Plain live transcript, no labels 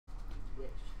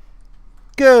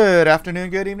Good afternoon,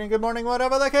 good evening, good morning,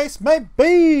 whatever the case may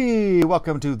be.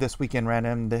 Welcome to This Week in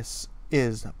Random. This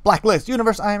is Blacklist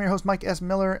Universe. I am your host, Mike S.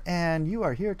 Miller, and you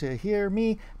are here to hear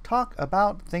me talk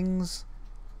about things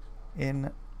in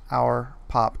our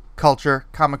pop culture,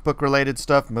 comic book related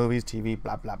stuff, movies, TV,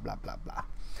 blah, blah, blah, blah, blah.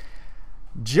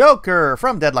 Joker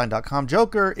from Deadline.com.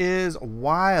 Joker is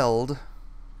wild.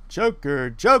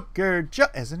 Joker.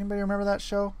 Does anybody remember that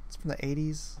show? It's from the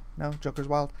 80s. No? Joker's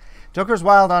Wild? Joker's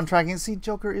Wild on tracking. See,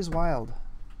 Joker is wild.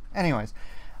 Anyways,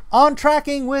 on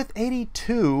tracking with $82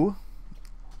 to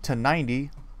 $90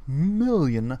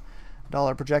 million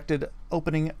projected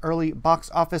opening early box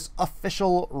office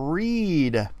official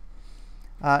read.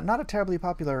 Not a terribly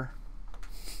popular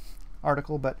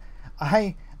article, but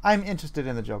I'm interested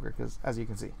in the Joker because, as you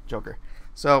can see, Joker.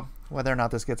 So whether or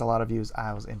not this gets a lot of views,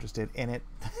 I was interested in it.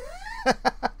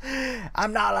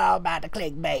 I'm not all about the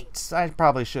clickbaits. I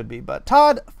probably should be, but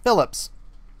Todd Phillips,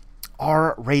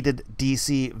 R-rated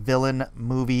DC villain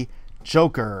movie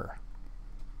Joker.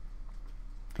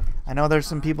 I know there's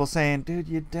some people saying, dude,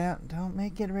 you don't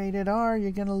make it rated R. You're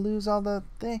going to lose all the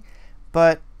thing.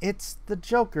 But it's the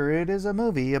Joker. It is a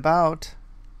movie about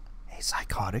a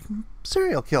psychotic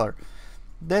serial killer.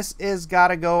 This is got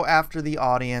to go after the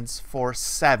audience for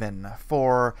Seven,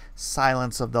 for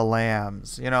Silence of the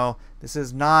Lambs. You know, this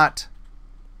is not,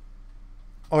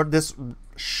 or this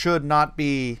should not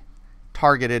be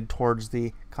targeted towards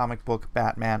the comic book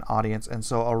Batman audience. And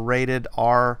so a rated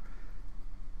R,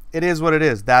 it is what it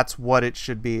is. That's what it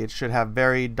should be. It should have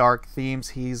very dark themes.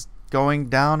 He's going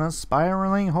down a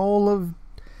spiraling hole of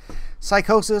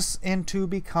psychosis into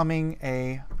becoming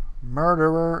a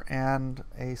murderer and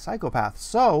a psychopath.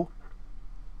 So,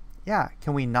 yeah,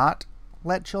 can we not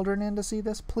let children in to see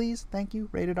this, please? Thank you.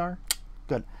 Rated R.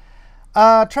 Good.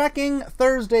 Tracking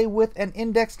Thursday with an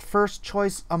indexed first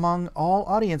choice among all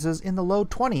audiences in the low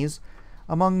 20s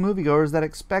among moviegoers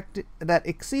that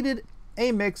exceeded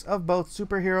a mix of both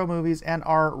superhero movies and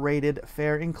R-rated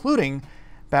fare, including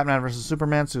Batman vs.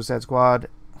 Superman, Suicide Squad,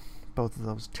 both of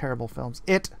those terrible films.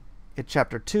 It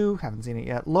Chapter 2, haven't seen it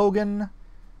yet. Logan,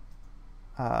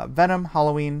 Venom,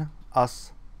 Halloween,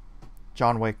 Us,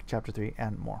 John Wick, Chapter 3,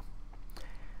 and more.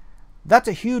 That's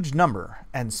a huge number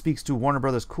and speaks to Warner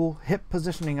Brothers' cool, hip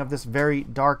positioning of this very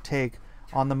dark take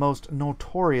on the most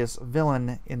notorious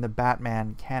villain in the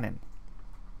Batman canon.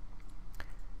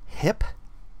 Hip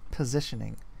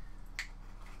positioning.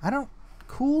 I don't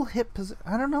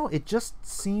know. It just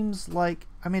seems like,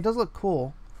 I mean, it does look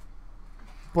cool,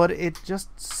 but it just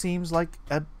seems like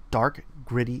a dark,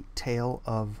 gritty tale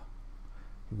of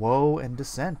woe and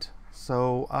dissent.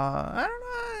 So, I don't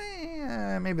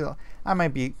know. Maybe I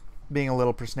might be being a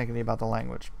little persnickety about the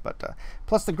language. But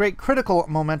plus the great critical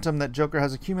momentum that Joker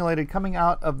has accumulated coming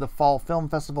out of the Fall Film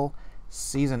Festival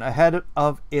season. Ahead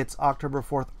of its October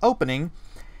 4th opening,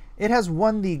 it has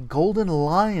won the Golden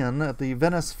Lion at the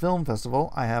Venice Film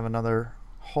Festival. I have another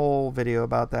whole video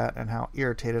about that and how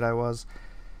irritated I was.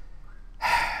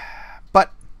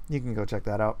 But you can go check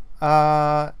that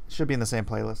out. Should be in the same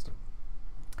playlist.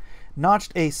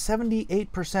 Notched a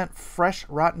 78% fresh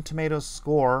Rotten Tomatoes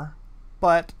score,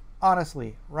 but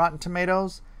honestly, Rotten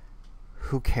Tomatoes,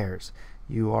 who cares?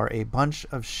 You are a bunch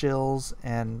of shills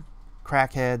and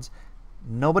crackheads.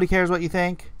 Nobody cares what you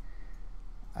think.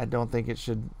 I don't think it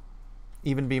should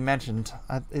even be mentioned.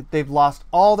 They've lost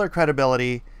all their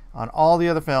credibility on all the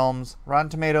other films. Rotten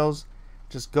Tomatoes,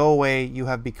 just go away. You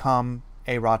have become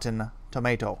a rotten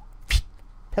tomato.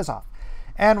 Piss off.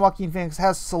 And Joaquin Phoenix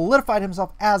has solidified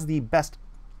himself as the best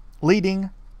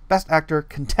actor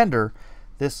contender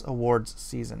this awards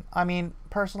season. I mean,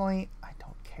 personally, I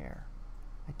don't care.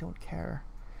 I don't care.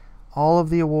 All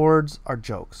of the awards are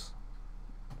jokes.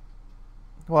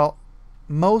 Well,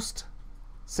 most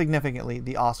significantly,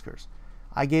 the Oscars.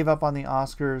 I gave up on the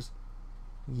Oscars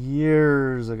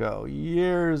years ago.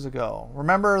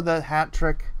 Remember the hat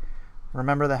trick?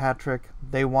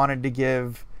 They wanted to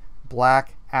give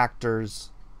black actors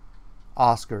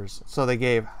Oscars. So they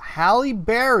gave Halle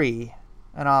Berry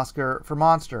an Oscar for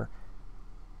Monster.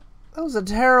 That was a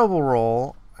terrible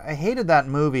role. I hated that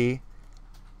movie.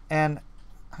 And,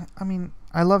 I mean,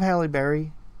 I love Halle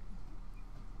Berry,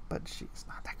 but she's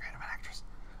not that great of an actress.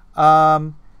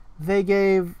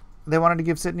 They wanted to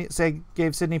give Sidney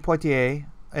Poitier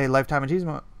a Lifetime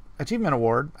Achievement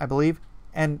Award, I believe.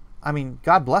 And, I mean,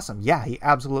 God bless him. Yeah, he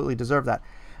absolutely deserved that.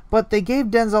 But they gave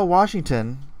Denzel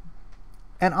Washington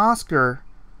an Oscar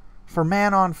for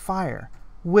Man on Fire,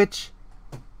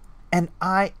 and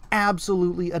I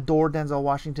absolutely adore Denzel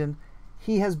Washington.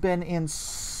 He has been in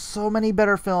so many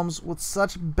better films with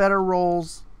such better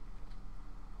roles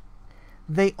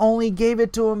They only gave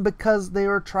it to him because they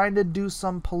were trying to do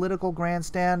some political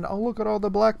grandstand. Oh, look at all the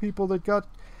black people that got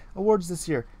awards this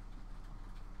year.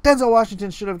 Denzel Washington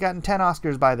should have gotten 10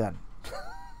 Oscars by then.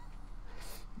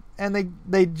 And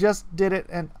they just did it.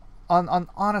 And on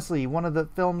honestly, one of the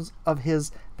films of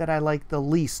his that I like the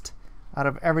least out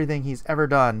of everything he's ever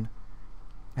done.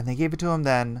 And they gave it to him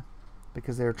then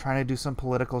because they were trying to do some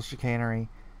political chicanery.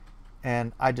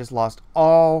 And I just lost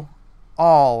all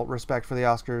respect for the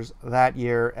Oscars that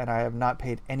year, and I have not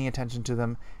paid any attention to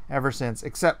them ever since,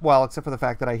 except for the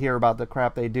fact that I hear about the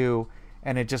crap they do,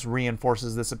 and it just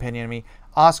reinforces this opinion in me.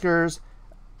 Oscars,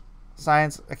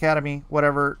 Science Academy,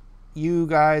 whatever, you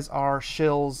guys are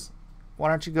shills. Why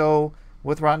don't you go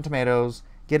with Rotten Tomatoes,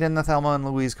 get in the Thelma and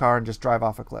Louise car, and just drive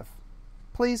off a cliff?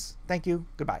 Please, thank you,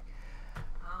 goodbye.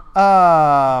 Keep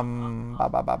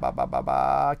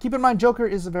in mind, Joker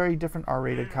is a very different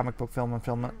R-rated comic book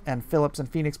film, and Phillips and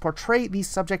Phoenix portray the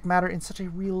subject matter in such a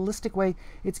realistic way,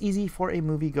 it's easy for a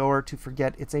moviegoer to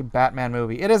forget it's a Batman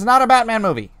movie. It is not a Batman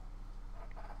movie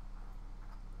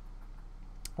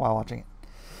while watching it.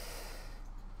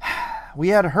 We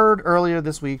had heard earlier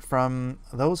this week from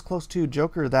those close to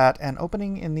Joker that an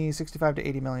opening in the $65 to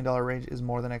 $80 million range is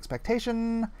more the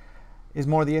expectation,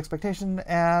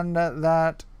 and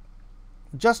that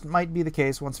just might be the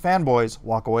case once fanboys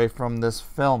walk away from this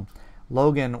film.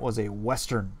 Logan was a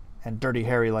Western and Dirty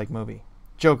Harry-like movie.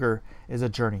 Joker is a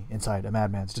journey inside a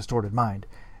madman's distorted mind,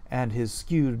 and his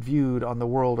skewed view on the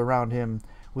world around him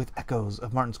with echoes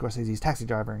of Martin Scorsese's Taxi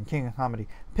Driver and King of Comedy.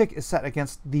 Pick is set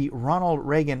against the Ronald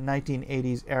Reagan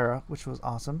 1980s era, which was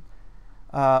awesome,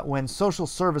 when social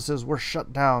services were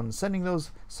shut down, sending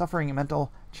those suffering mental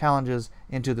challenges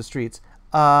into the streets.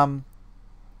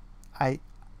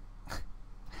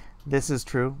 This is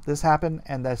true. This happened,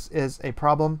 and this is a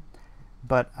problem.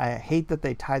 But I hate that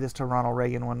they tie this to Ronald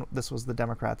Reagan when this was the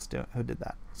Democrats who did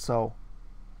that. So,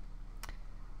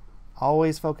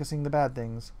 always focusing the bad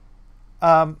things.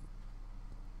 Yeah,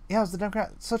 it was the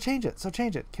Democrats. So change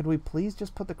it. Could we please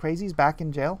just put the crazies back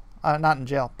in jail? Not in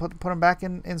jail. Put them back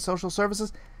in social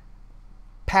services.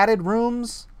 Padded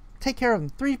rooms. Take care of them.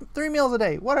 Three meals a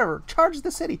day. Whatever. Charge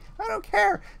the city. I don't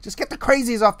care. Just get the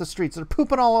crazies off the streets. They're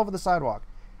pooping all over the sidewalk.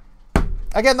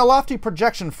 Again, the lofty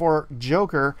projection for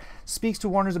Joker speaks to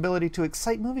Warner's ability to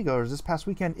excite moviegoers this past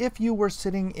weekend. If you were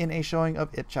sitting in a showing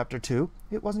of It Chapter 2,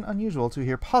 it wasn't unusual to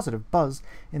hear positive buzz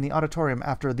in the auditorium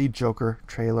after the Joker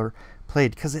trailer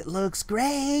played, because it looks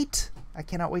great. I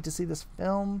cannot wait to see this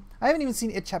film. I haven't even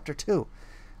seen It Chapter 2.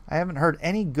 I haven't heard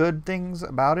any good things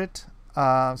about it.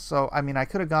 So, I mean, I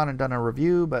could have gone and done a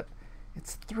review, but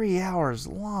it's 3 hours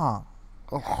long.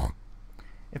 Ugh.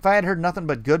 If I had heard nothing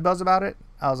but good buzz about it,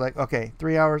 I was like, okay,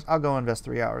 3 hours, I'll go invest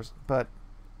 3 hours. But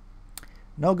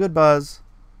no good buzz,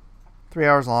 3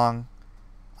 hours long.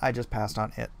 I just passed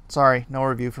on it. Sorry, no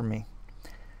review from me.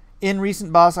 In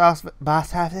recent box office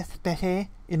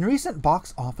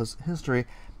history,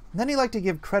 many like to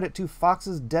give credit to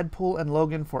Fox's Deadpool and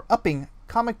Logan for upping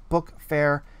comic book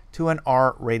fare to an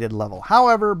R-rated level.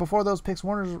 However, before those picks,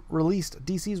 Warner released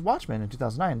DC's Watchmen in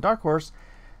 2009. Dark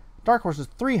Horse's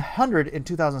 300 in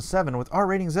 2007 with R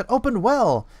ratings that opened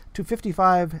well to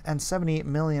 $55 and $70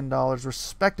 million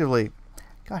respectively.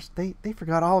 Gosh, they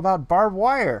forgot all about barbed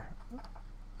wire.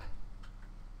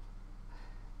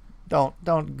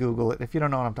 Don't Google it. If you don't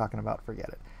know what I'm talking about, forget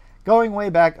it. Going way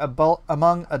back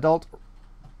among adult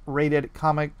rated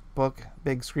comic book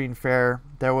big screen fare,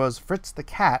 there was Fritz the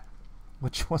Cat,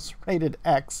 which was rated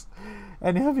X,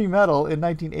 and Heavy Metal in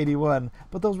 1981,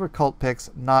 but those were cult picks,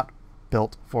 not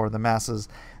built for the masses.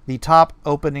 The top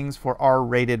openings for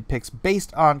R-rated picks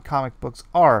based on comic books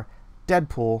are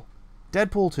Deadpool,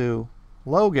 Deadpool 2,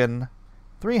 Logan,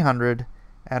 300,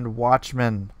 and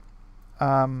Watchmen.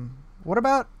 What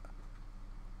about...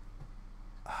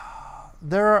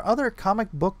 there are other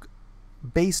comic book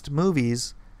based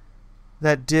movies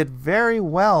that did very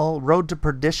well. Road to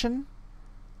Perdition.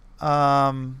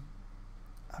 I'm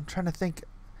trying to think.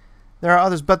 There are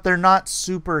others, but they're not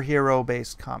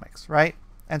superhero-based comics, right?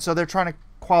 And so they're trying to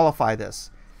qualify this.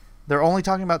 They're only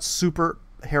talking about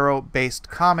superhero-based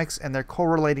comics, and they're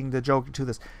correlating the Joker to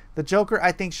this. The Joker,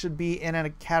 I think, should be in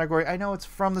a category. I know it's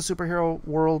from the superhero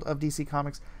world of DC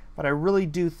Comics, but I really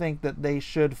do think that they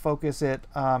should focus it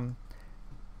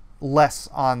less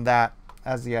on that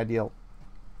as the ideal.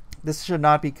 This should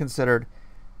not be considered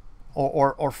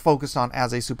or focused on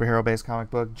as a superhero-based comic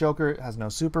book. Joker has no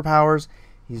superpowers.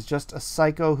 He's just a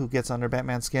psycho who gets under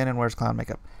Batman's skin and wears clown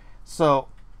makeup. So,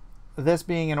 this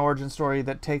being an origin story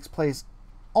that takes place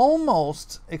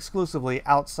almost exclusively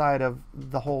outside of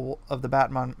the whole of the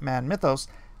Batman mythos.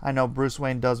 I know Bruce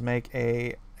Wayne does make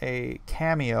a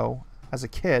cameo as a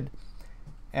kid,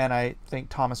 and I think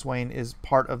Thomas Wayne is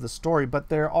part of the story, but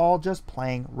they're all just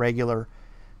playing regular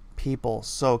people.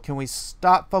 So can we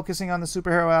stop focusing on the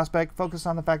superhero aspect, focus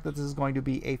on the fact that this is going to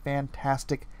be a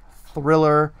fantastic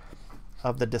thriller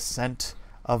of the descent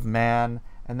of man,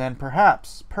 and then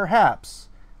perhaps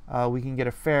we can get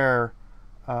a fair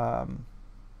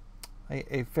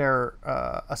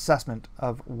assessment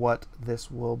of what this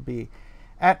will be.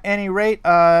 At any rate,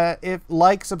 if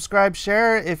like, subscribe,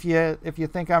 share. If you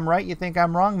think I'm right, you think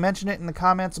I'm wrong, mention it in the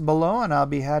comments below, and I'll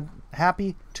be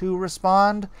happy to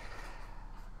respond.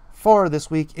 For This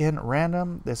Week in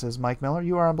Random, this is Mike Miller.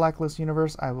 You are on Blacklist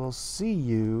Universe. I will see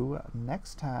you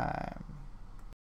next time.